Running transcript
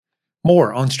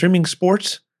More on streaming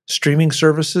sports, streaming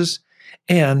services,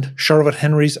 and Charlotte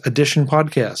Henry's Edition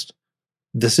podcast.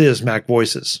 This is Mac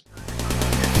Voices.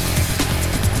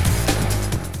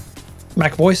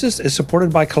 Mac Voices is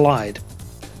supported by Kolide.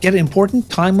 Get important,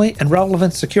 timely, and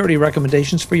relevant security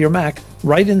recommendations for your Mac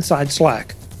right inside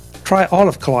Slack. Try all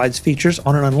of Kolide's features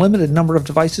on an unlimited number of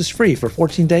devices free for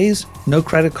 14 days, no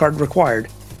credit card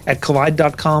required, at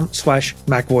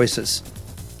kolide.com/MacVoices.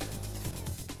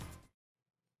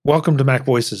 Welcome to Mac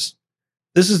Voices.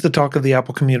 This is the talk of the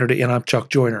Apple community, and I'm Chuck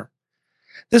Joyner.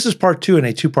 This is part 2 in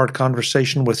a 2-part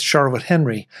conversation with Charlotte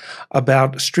Henry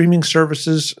about streaming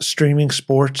services, streaming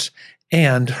sports,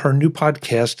 and her new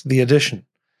podcast, The Edition.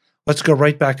 Let's go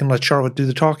right back and let Charlotte do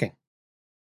the talking.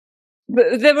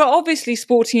 But there are obviously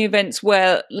sporting events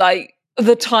where, like,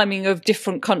 the timing of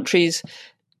different countries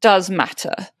does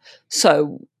matter.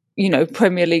 So,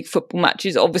 Premier League football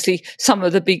matches, obviously some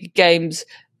of the big games,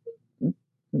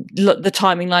 the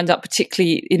timing lines up,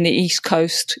 particularly in the East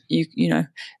Coast. 5:30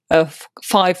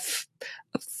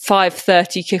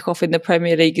 kickoff in the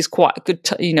Premier League is quite a good,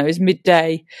 is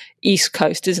midday East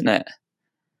Coast, isn't it?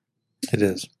 It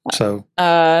is. So,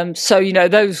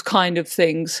 those kind of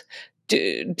things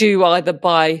do either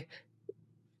by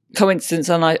coincidence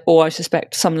or I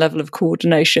suspect some level of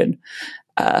coordination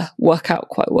work out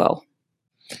quite well.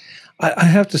 I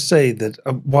have to say that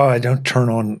while I don't turn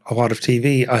on a lot of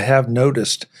TV, I have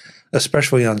noticed,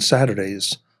 especially on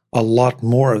Saturdays, a lot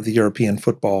more of the European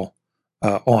football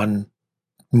on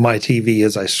my TV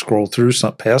as I scroll through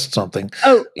past something.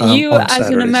 Oh, you as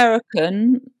Saturdays. An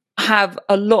American have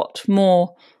a lot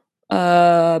more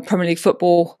Premier League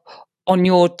football on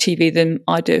your TV than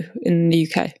I do in the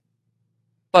UK,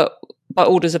 but by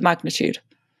orders of magnitude.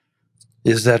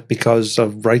 Is that because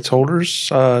of rights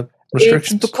holders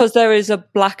restrictions? It's because there is a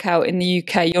blackout in the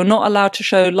UK. You're not allowed to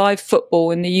show live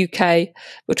football in the UK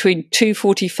between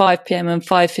 2:45 p.m. and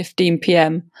 5:15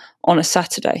 p.m. on a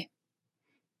Saturday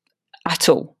at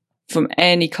all from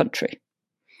any country.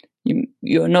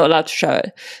 You're not allowed to show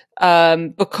it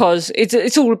because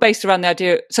it's all based around the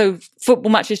idea. So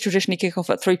football matches traditionally kick off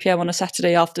at 3 p.m. on a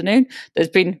Saturday afternoon. There's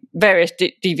been various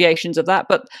deviations of that,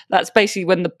 but that's basically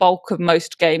when the bulk of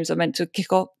most games are meant to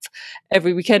kick off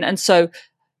every weekend. And so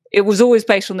it was always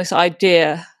based on this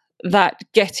idea that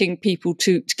getting people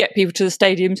to get people to the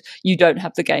stadiums, you don't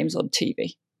have the games on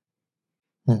TV.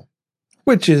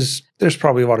 Which is, there's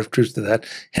probably a lot of truth to that.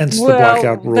 Hence the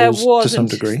blackout rules to some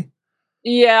degree.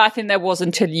 Yeah, I think there was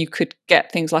until you could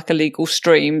get things like illegal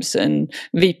streams and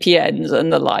VPNs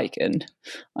and the like. And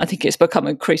I think it's become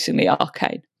increasingly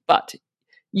arcane. But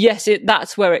yes,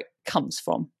 that's where it comes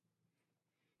from.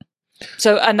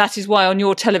 So, and that is why on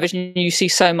your television you see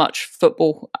so much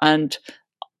football. And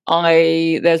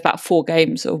there's about 4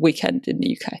 games a weekend in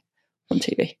the UK on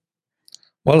TV.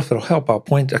 Well, if it'll help, I'll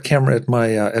point a camera at my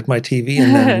TV,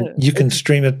 and then you can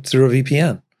stream it through a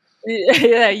VPN. Yeah,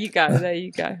 there you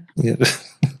go. Yeah.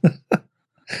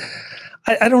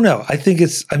 I don't know. I think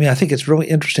it's really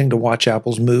interesting to watch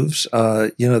Apple's moves.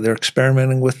 They're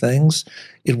experimenting with things.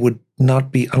 It would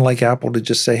not be unlike Apple to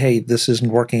just say, hey, this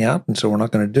isn't working out, and so we're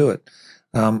not going to do it.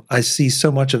 I see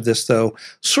so much of this, though,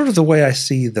 sort of the way I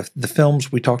see the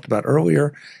films we talked about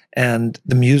earlier, and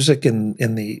the music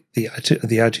in the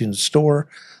iTunes store,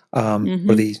 or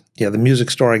the music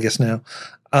store, I guess now.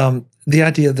 The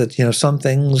idea that some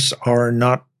things are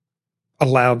not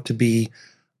allowed to be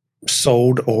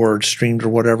sold or streamed or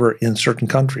whatever in certain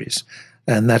countries,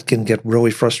 and that can get really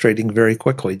frustrating very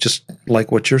quickly, just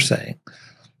like what you're saying.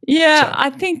 Yeah, so. I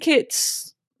think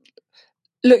it's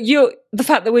the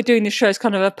fact that we're doing this show is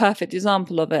kind of a perfect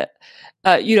example of it.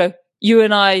 You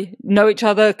and I know each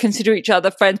other, consider each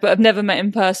other friends, but have never met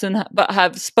in person, but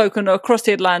have spoken across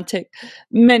the Atlantic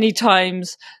many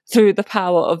times through the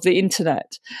power of the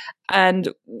internet. And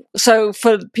so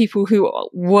for people who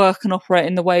work and operate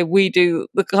in the way we do,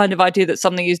 the kind of idea that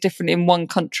something is different in one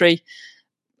country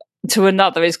to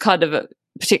another is kind of,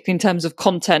 particularly in terms of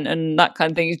content and that kind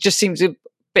of thing, it just seems a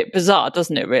bit bizarre,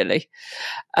 doesn't it, really?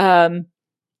 And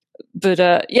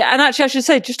actually I should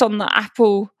say, just on the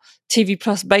Apple TV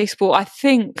Plus baseball, I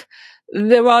think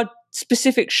there are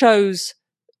specific shows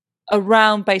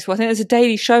around baseball. I think there's a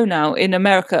daily show now in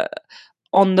America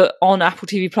on Apple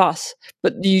TV Plus,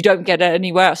 but you don't get it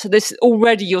anywhere else. So this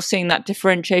already you're seeing that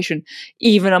differentiation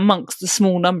even amongst the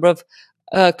small number of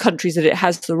countries that it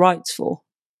has the rights for.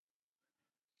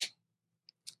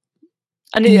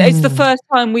 And it's the first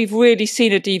time we've really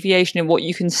seen a deviation in what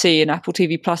you can see in Apple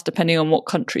TV Plus, depending on what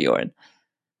country you're in.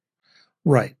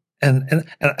 Right. And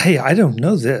hey, I don't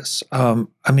know this.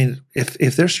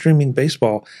 If they're streaming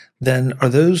baseball, then are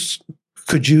those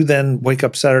could you then wake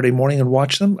up Saturday morning and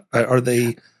watch them? Are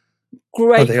they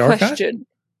Great archived? question.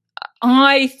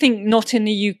 I think not in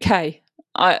the UK.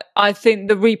 I think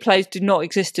the replays do not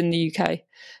exist in the UK.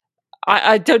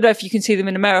 I don't know if you can see them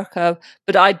in America,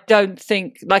 but I don't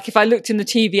think, like, if I looked in the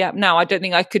TV app now, I don't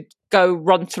think I could go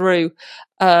run through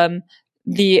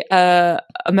the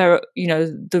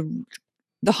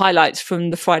the highlights from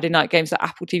the Friday night games that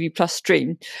Apple TV Plus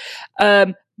stream.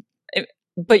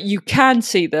 But you can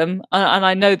see them, and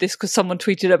I know this because someone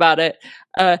tweeted about it.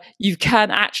 You can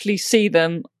actually see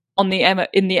them in the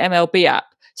MLB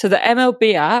app. So the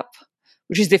MLB app,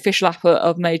 which is the official app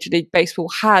of Major League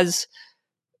Baseball,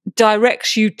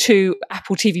 directs you to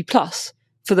Apple TV Plus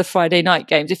for the Friday night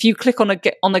games. If you click on a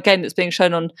game that's being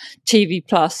shown on TV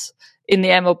Plus in the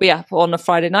MLB app on a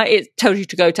Friday night, it tells you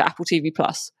to go to Apple TV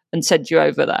Plus and send you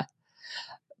over there.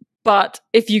 But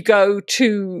if you go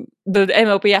to the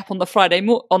MLB app on the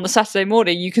Saturday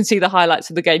morning, you can see the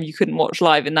highlights of the game you couldn't watch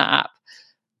live in that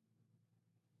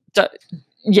app.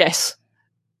 Yes,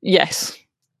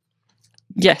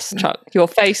 Chuck. Your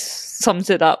face sums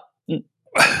it up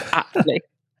aptly.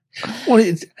 Well,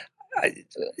 it's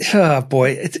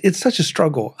such a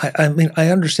struggle. I mean, I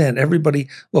understand everybody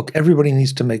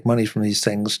needs to make money from these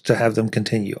things to have them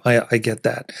continue. I get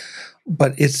that.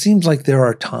 But it seems like there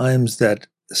are times that,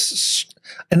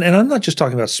 and I'm not just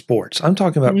talking about sports, I'm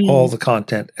talking about all the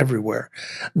content everywhere,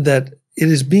 that it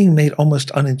is being made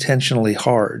almost unintentionally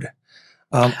hard.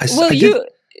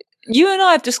 You and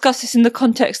I have discussed this in the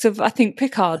context of, I think,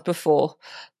 Picard before.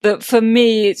 That for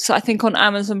me, it's, I think, on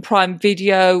Amazon Prime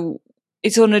Video,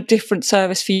 it's on a different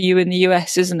service for you in the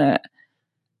US, isn't it?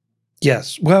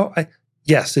 Yes. Well,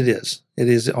 yes, it is. It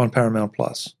is on Paramount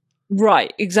Plus.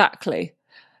 Right, exactly.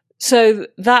 So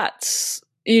that's,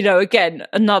 again,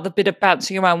 another bit of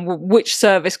bouncing around. Which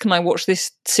service can I watch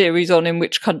this series on in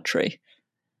which country?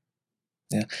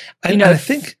 Yeah. And I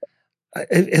think,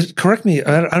 correct me,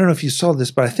 I don't know if you saw this,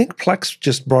 but I think Plex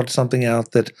just brought something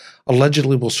out that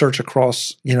allegedly will search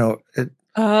across, a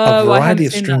variety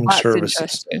of streaming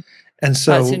services. And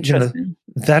so,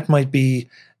 that might be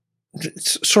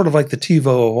sort of like the TiVo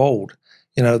of old,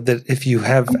 that if you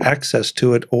have access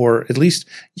to it, or at least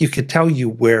you could tell you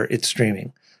where it's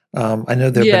streaming. I know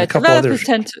there have been a couple others.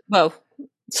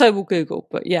 So will Google,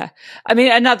 but yeah. I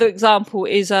mean, another example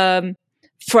is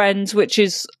Friends, which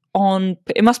is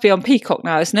it must be on Peacock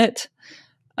now, isn't it?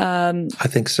 I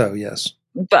think so, yes.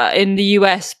 But in the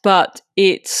US, but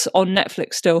it's on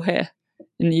Netflix still here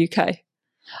in the UK.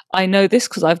 I know this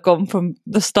because I've gone from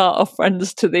the start of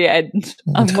Friends to the end.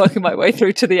 I'm working my way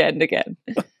through to the end again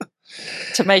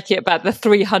to make it about the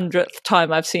 300th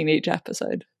time I've seen each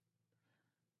episode.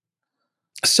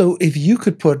 So if you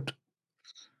could put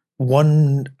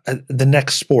the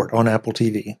next sport on Apple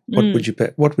TV, what would you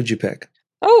pick? What would you pick?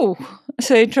 Oh, that's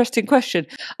an interesting question.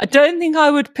 I don't think I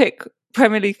would pick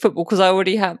Premier League football because I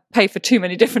already pay for too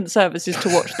many different services to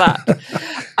watch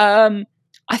that.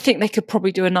 I think they could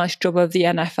probably do a nice job of the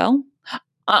NFL.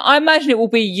 I imagine it will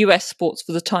be US sports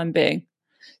for the time being.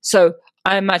 So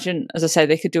I imagine, as I say,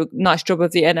 they could do a nice job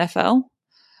of the NFL.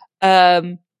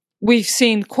 We've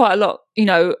seen quite a lot,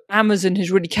 Amazon has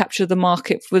really captured the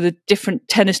market for the different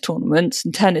tennis tournaments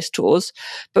and tennis tours,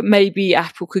 but maybe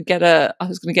Apple could I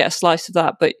was going to get a slice of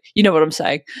that, but you know what I'm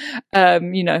saying.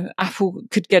 Apple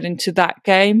could get into that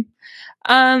game.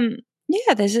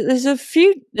 Yeah, there's a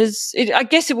few. I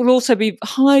guess it will also be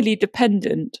highly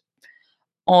dependent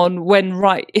on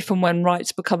if and when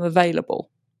rights become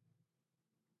available.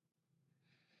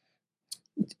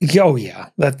 Oh yeah,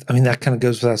 that kind of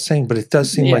goes without saying, but it does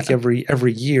seem like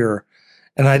every year,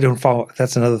 and I don't follow.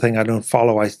 That's another thing I don't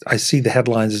follow. I see the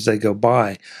headlines as they go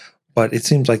by, but it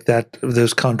seems like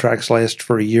those contracts last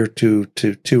for a year to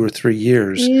 2 or 3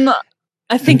 years. No,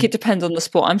 I think it depends on the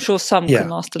sport. I'm sure some can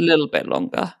last a little bit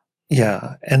longer.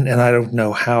 Yeah, and I don't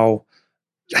know how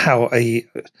a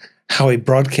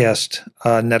broadcast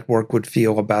network would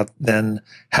feel about then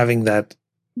having that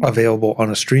available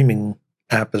on a streaming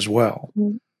app as well.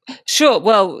 Sure.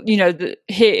 Well,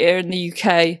 here in the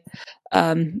UK,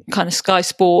 kind of Sky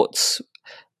Sports,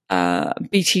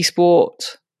 BT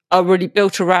Sport are really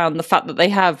built around the fact that they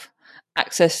have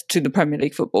access to the Premier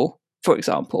League football, for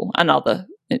example, and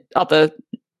other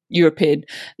European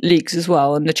leagues as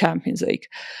well, and the Champions League.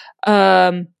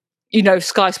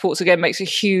 Sky Sports again makes a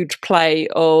huge play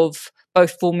of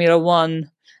both Formula One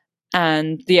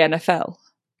and the NFL,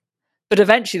 but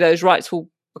eventually those rights will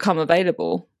become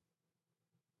available.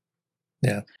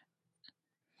 Yeah.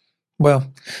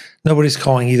 Well, nobody's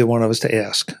calling either one of us to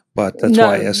ask, but that's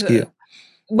why I ask you.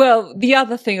 Well, the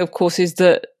other thing, of course, is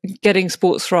that getting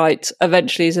sports rights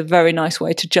eventually is a very nice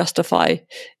way to justify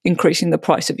increasing the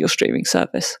price of your streaming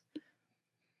service.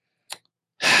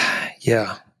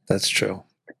 Yeah, that's true.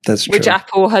 That's true. Which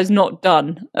Apple has not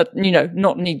done,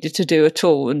 not needed to do at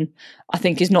all. And I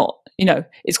think is not,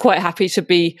 it's quite happy to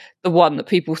be the one that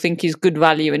people think is good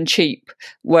value and cheap,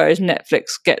 whereas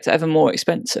Netflix gets ever more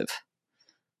expensive.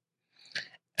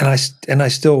 And I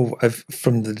still,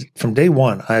 from day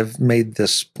one, I've made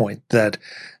this point that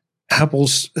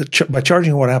Apple's by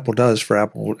charging what Apple does for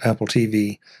Apple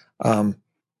TV,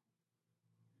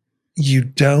 you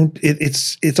don't.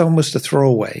 It's almost a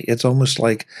throwaway. It's almost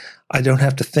like I don't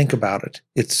have to think about it.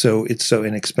 It's so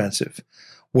inexpensive.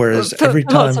 Whereas every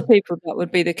time, lots of people, that would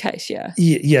be the case. Yeah.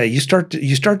 Yeah. You start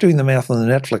doing the math on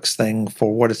the Netflix thing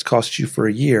for what it's cost you for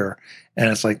a year, and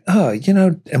it's like, oh,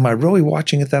 am I really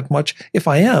watching it that much? If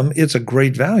I am, it's a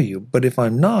great value. But if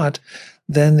I'm not,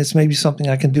 then it's maybe something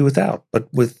I can do without. But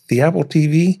with the Apple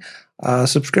TV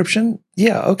subscription,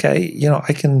 yeah, okay,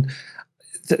 I can.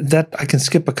 I can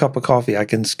skip a cup of coffee. I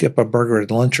can skip a burger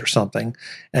at lunch or something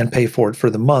and pay for it for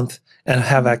the month and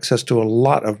have access to a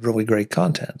lot of really great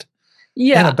content.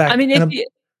 Yeah. And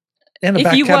a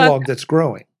back catalog that's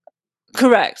growing.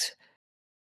 Correct.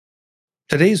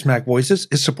 Today's Mac Voices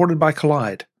is supported by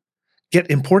Collide. Get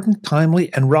important,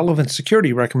 timely, and relevant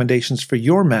security recommendations for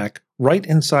your Mac right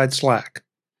inside Slack.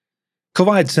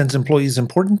 Collide sends employees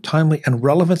important, timely, and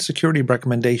relevant security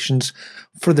recommendations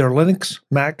for their Linux,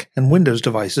 Mac, and Windows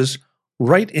devices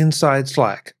right inside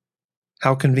Slack.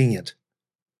 How convenient.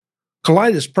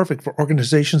 Collide is perfect for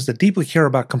organizations that deeply care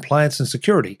about compliance and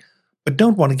security, but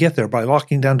don't want to get there by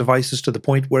locking down devices to the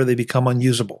point where they become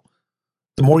unusable.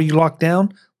 The more you lock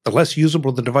down, the less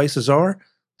usable the devices are,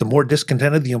 the more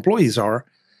discontented the employees are,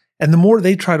 and the more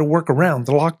they try to work around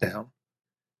the lockdown.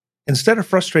 Instead of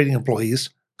frustrating employees,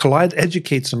 Collide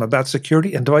educates them about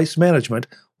security and device management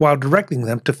while directing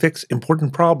them to fix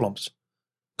important problems.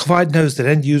 Collide knows that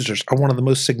end users are one of the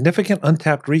most significant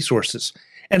untapped resources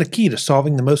and a key to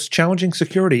solving the most challenging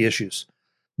security issues.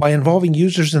 By involving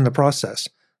users in the process,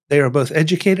 they are both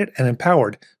educated and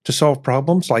empowered to solve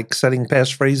problems like setting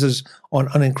passphrases on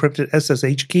unencrypted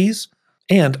SSH keys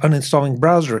and uninstalling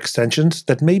browser extensions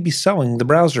that may be selling the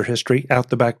browser history out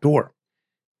the back door.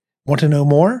 Want to know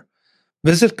more?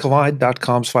 Visit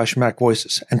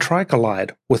Collide.com/MacVoices and try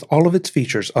Collide with all of its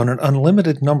features on an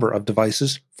unlimited number of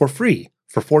devices for free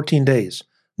for 14 days,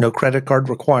 no credit card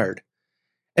required.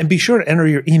 And be sure to enter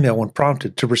your email when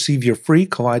prompted to receive your free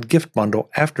Collide gift bundle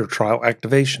after trial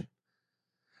activation.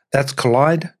 That's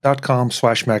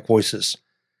Collide.com/MacVoices.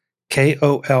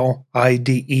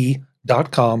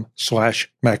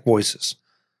 KOLIDE.com/MacVoices.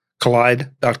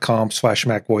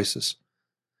 Collide.com/MacVoices.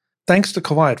 Thanks to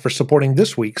Collide for supporting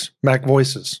this week's Mac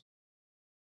Voices.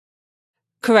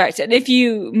 Correct. And if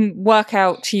you work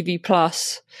out TV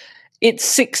Plus, it's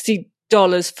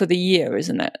 $60 for the year,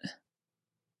 isn't it?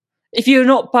 If you're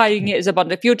not buying it as a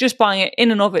bundle, if you're just buying it in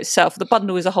and of itself, the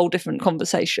bundle is a whole different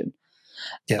conversation.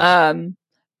 Yes.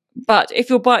 But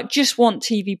if you just want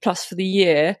TV Plus for the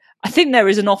year, I think there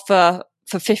is an offer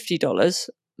for $50.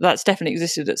 That's definitely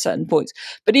existed at certain points.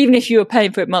 But even if you were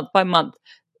paying for it month by month,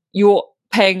 you're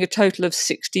paying a total of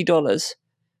 $60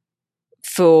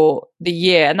 for the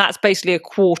year. And that's basically a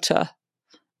quarter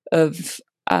of,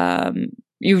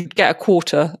 you would get a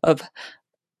quarter of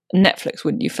Netflix,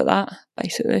 wouldn't you, for that,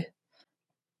 basically?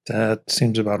 That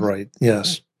seems about right.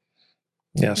 Yes.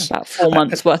 About 4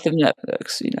 months worth of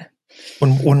Netflix,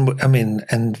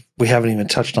 And we haven't even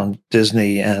touched on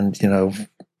Disney and,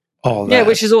 all that. Yeah,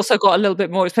 which has also got a little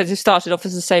bit more expensive. Started off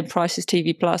as the same price as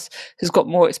TV Plus, has got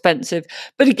more expensive.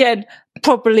 But again,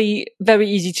 probably very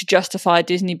easy to justify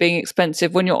Disney being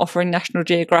expensive when you're offering National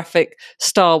Geographic,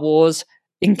 Star Wars,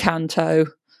 Encanto,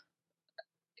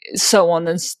 so on,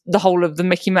 and the whole of the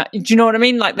Mickey Mouse. Do you know what I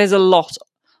mean? Like, there's a lot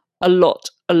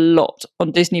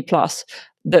on Disney Plus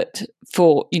that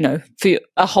for a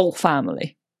whole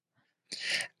family.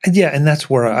 Yeah, and that's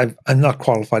where I'm not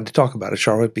qualified to talk about it,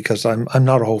 Charlotte, because I'm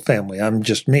not a whole family. I'm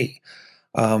just me.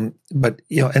 But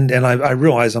and I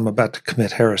realize I'm about to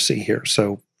commit heresy here,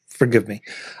 so forgive me.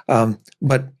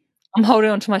 But I'm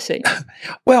holding on to my seat.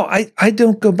 Well, I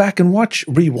don't go back and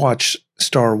rewatch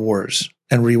Star Wars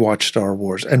and rewatch Star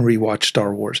Wars and rewatch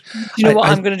Star Wars. You know what?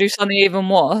 I'm going to do something even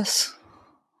worse.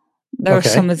 There are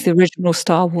some of the original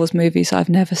Star Wars movies I've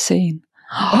never seen.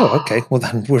 Oh, okay. Well,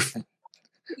 then we're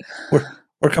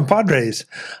compadres.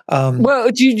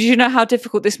 Well, do you know how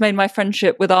difficult this made my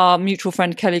friendship with our mutual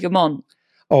friend Kelly Gamont?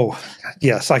 Oh,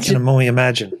 yes, I can only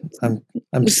imagine.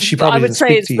 She probably I would didn't say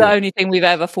speak it's to the you. only thing we've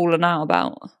ever fallen out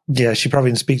about. Yeah, she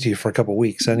probably didn't speak to you for a couple of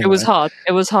weeks anyway. It was hard.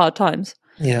 It was hard times.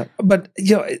 Yeah, but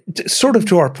sort of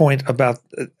to our point about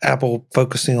Apple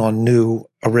focusing on new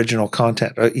original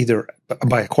content, either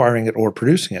by acquiring it or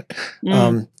producing it.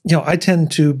 I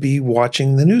tend to be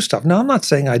watching the new stuff. Now, I'm not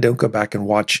saying I don't go back and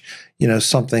watch,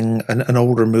 something, an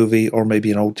older movie or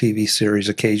maybe an old TV series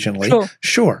occasionally.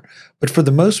 Sure. But for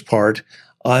the most part,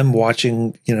 I'm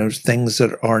watching, things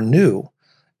that are new.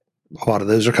 A lot of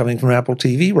those are coming from Apple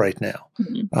TV right now.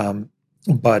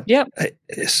 But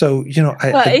so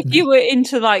if you were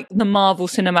into like the Marvel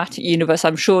Cinematic Universe,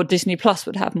 I'm sure Disney Plus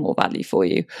would have more value for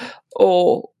you,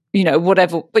 or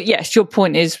whatever. But yes, your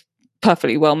point is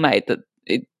perfectly well made that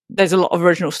there's a lot of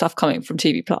original stuff coming from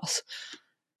TV Plus.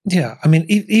 Yeah, I mean,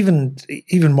 even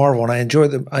Marvel, and I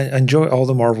enjoy all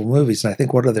the Marvel movies, and I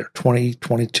think what are there 20,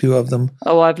 22 of them?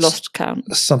 Oh, I've lost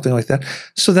count. Something like that.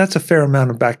 So that's a fair amount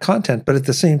of back content, but at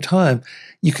the same time,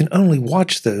 you can only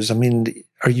watch those. I mean,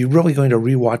 are you really going to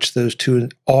rewatch those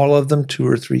all of them 2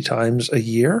 or 3 times a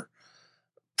year?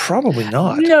 Probably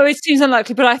not. No, it seems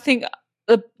unlikely, but I think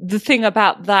the thing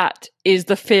about that is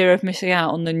the fear of missing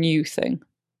out on the new thing.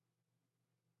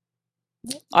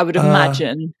 I would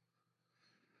imagine.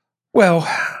 Well,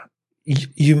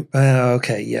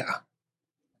 okay, yeah.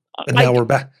 And now we're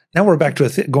back. Now we're back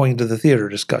to going to the theater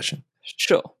discussion.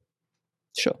 Sure.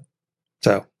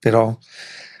 So it all.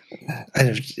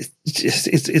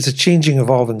 It's a changing,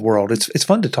 evolving world. It's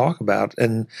fun to talk about,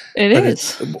 and it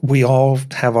is. We all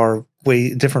have our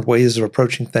different ways of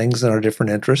approaching things and our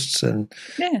different interests. And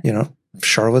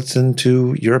Charlotte's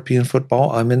into European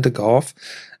football. I'm into golf,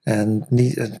 and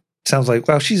it sounds like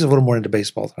she's a little more into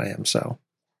baseball than I am. So.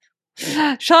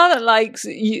 Charlotte likes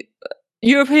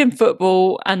European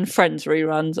football and Friends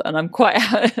reruns, and I'm quite.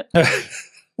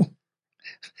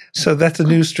 So that's a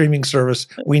new streaming service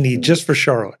we need just for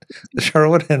Charlotte, the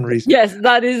Charlotte Henrys. Yes,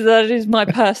 that is my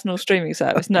personal streaming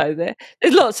service. No, there's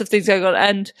lots of things going on,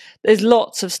 and there's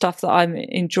lots of stuff that I'm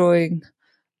enjoying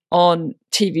on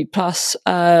TV Plus.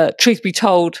 Truth be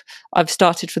told, I've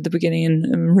started from the beginning and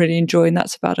I'm really enjoying.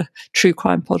 That's about a true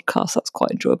crime podcast. That's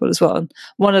quite enjoyable as well. And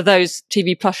one of those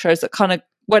TV Plus shows that kind of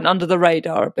went under the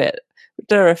radar a bit.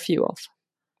 There are a few of.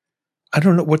 I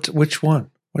don't know which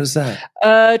one. What is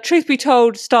that? Truth be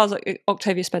told, stars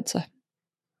Octavia Spencer.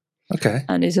 Okay.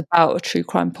 And is about a true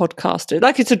crime podcaster.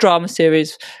 Like, it's a drama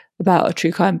series about a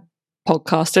true crime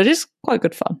podcaster. It is quite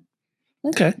good fun.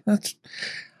 Okay,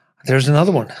 there's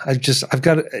another one. I've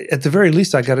got to, at the very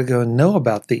least, I got to go and know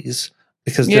about these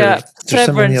because there's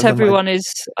so many of them. Everyone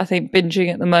is, I think,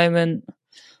 binging at the moment.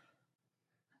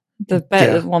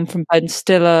 The one from Ben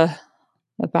Stiller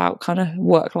about kind of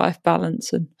work-life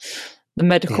balance and the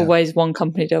medical ways one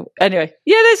company does. Anyway,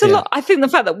 there's a lot. I think the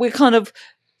fact that we're kind of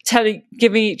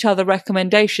giving each other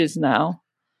recommendations now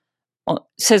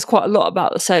says quite a lot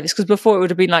about the service, because before it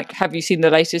would have been like, have you seen the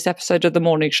latest episode of The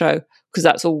Morning Show? Because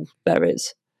that's all there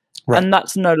is. Right. And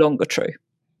that's no longer true.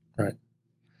 Right.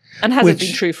 And hasn't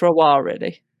been true for a while,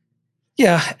 really.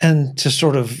 Yeah. And to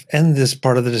sort of end this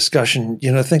part of the discussion,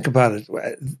 think about it.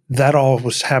 That all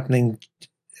was happening.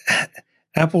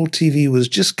 Apple TV was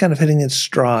just kind of hitting its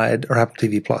stride, or Apple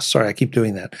TV Plus. Sorry, I keep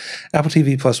doing that. Apple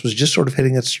TV Plus was just sort of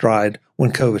hitting its stride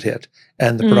when COVID hit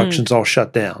and the productions all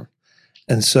shut down.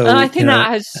 And so, and I think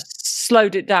that has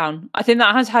slowed it down. I think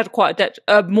that has had quite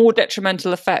a more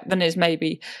detrimental effect than is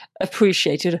maybe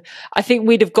appreciated. I think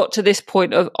we'd have got to this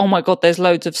point of, oh my God, there's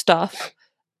loads of stuff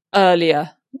earlier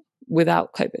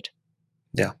without COVID.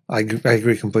 Yeah, I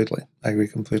agree completely.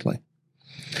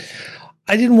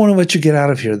 I didn't want to let you get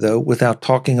out of here, though, without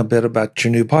talking a bit about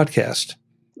your new podcast.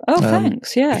 Oh,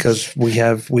 thanks. Yeah, because we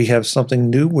have something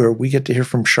new where we get to hear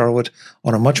from Charlotte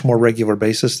on a much more regular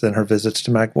basis than her visits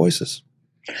to Mac Voices.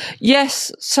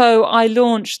 Yes. So I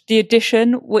launched The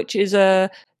Edition, which is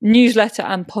a newsletter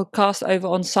and podcast over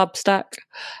on Substack.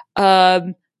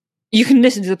 You can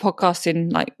listen to the podcast in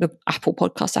like the Apple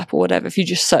Podcast app or whatever if you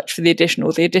just search for The Edition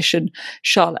or The Edition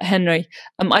Charlotte Henry.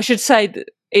 I should say that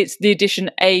it's The Edition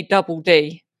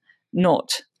ADD,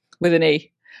 not with an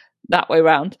E, that way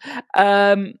round.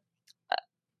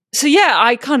 So yeah,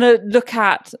 I kind of look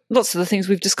at lots of the things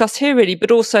we've discussed here really, but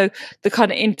also the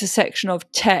kind of intersection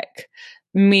of tech,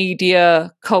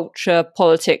 media, culture,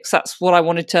 politics. That's what I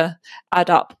wanted to add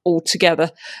up all together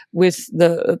with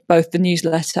both the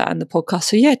newsletter and the podcast.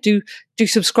 So yeah, do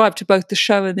subscribe to both the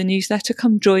show and the newsletter.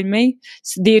 Come join me.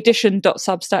 It's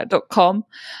theedition.substack.com.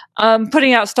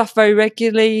 Putting out stuff very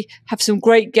regularly, have some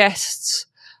great guests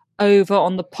over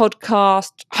on the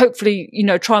podcast. Hopefully,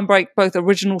 try and break both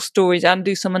original stories and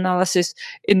do some analysis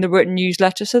in the written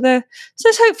newsletter. So there's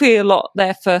hopefully a lot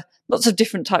there for lots of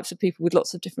different types of people with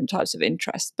lots of different types of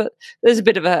interests. But there's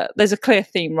a clear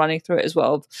theme running through it as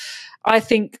well. I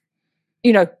think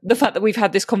the fact that we've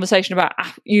had this conversation about,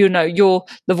 you're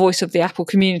the voice of the Apple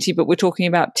community, but we're talking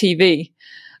about TV,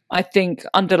 I think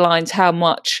underlines how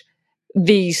much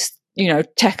these,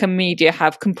 tech and media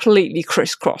have completely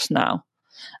crisscrossed now.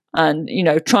 And,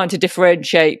 trying to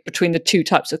differentiate between the two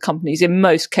types of companies in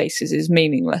most cases is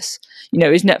meaningless.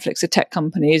 Is Netflix a tech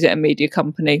company? Is it a media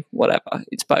company? Whatever.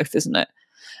 It's both, isn't it?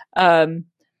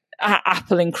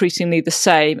 Apple increasingly the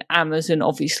same, Amazon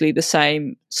obviously the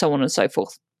same, so on and so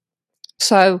forth.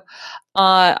 So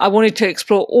I wanted to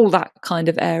explore all that kind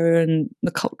of area and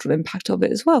the cultural impact of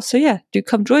it as well. So yeah, do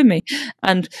come join me,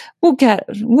 and we'll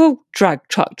drag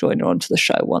Chuck Joiner onto the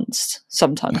show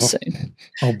sometime soon.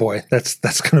 Oh boy,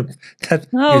 that's gonna.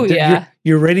 Yeah.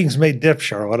 Your ratings may dip,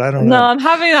 Charlotte. I don't know. No, I'm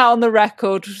having that on the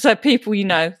record, so people,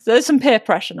 there's some peer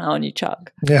pressure now on you,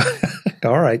 Chuck. Yeah.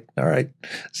 All right.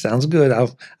 Sounds good.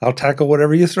 I'll tackle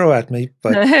whatever you throw at me.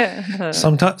 But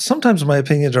sometimes my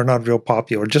opinions are not real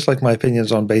popular, just like my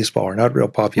opinions on baseball are not real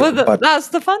popular. Well, that's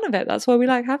the fun of it. That's why we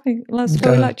like That's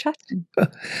why we like chatting.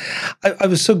 I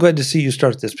was so glad to see you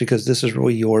start this, because this is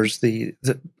really yours. And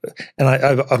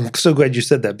I'm so glad you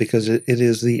said that, because it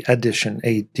is the addition,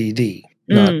 ADD,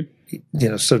 not.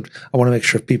 So I want to make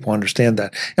sure people understand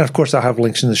that. And of course, I'll have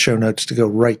links in the show notes to go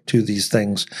right to these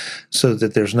things, so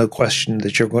that there's no question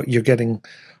that you're getting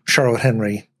Charlotte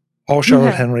Henry,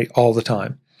 Henry all the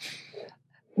time.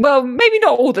 Well, maybe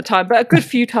not all the time, but a good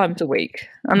few times a week.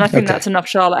 And I think that's enough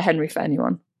Charlotte Henry for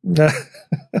anyone.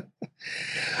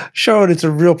 Charlotte, it's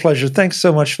a real pleasure. Thanks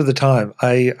so much for the time.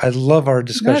 I love our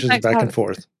discussions back and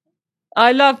forth.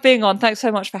 I love being on. Thanks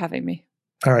so much for having me.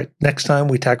 All right. Next time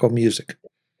we tackle music.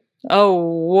 Oh,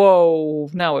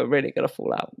 whoa. Now we're really going to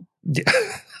fall out. Yeah.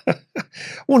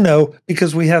 Well, no,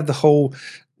 because we have the whole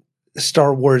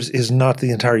Star Wars is not the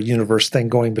entire universe thing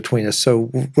going between us. So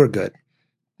we're good.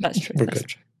 That's true. We're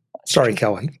good. Sorry,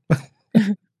 Kelly.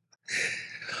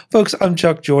 Folks, I'm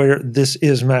Chuck Joiner. This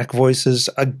is Mac Voices.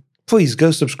 Please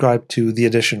go subscribe to The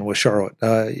Edition with Charlotte.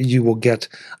 You will get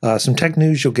some tech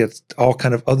news. You'll get all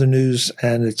kind of other news.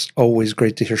 And it's always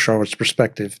great to hear Charlotte's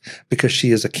perspective, because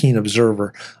she is a keen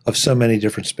observer of so many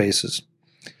different spaces.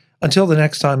 Until the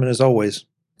next time, and as always,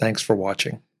 thanks for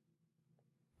watching.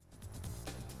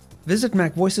 Visit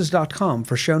MacVoices.com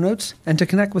for show notes and to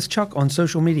connect with Chuck on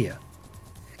social media.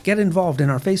 Get involved in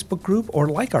our Facebook group or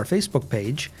like our Facebook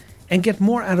page, and get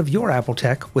more out of your Apple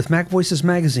tech with Mac Voices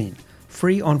Magazine,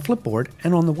 free on Flipboard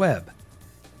and on the web.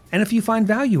 And if you find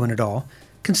value in it all,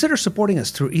 consider supporting us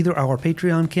through either our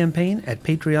Patreon campaign at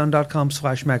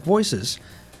patreon.com/MacVoices,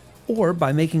 or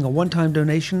by making a one-time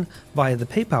donation via the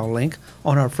PayPal link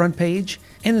on our front page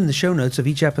and in the show notes of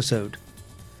each episode.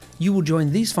 You will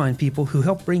join these fine people who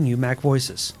help bring you Mac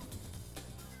Voices.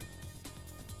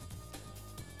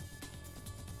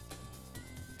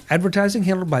 Advertising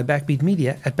handled by Backbeat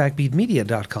Media at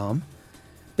backbeatmedia.com.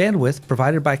 Bandwidth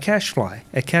provided by CacheFly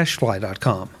at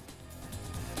cachefly.com.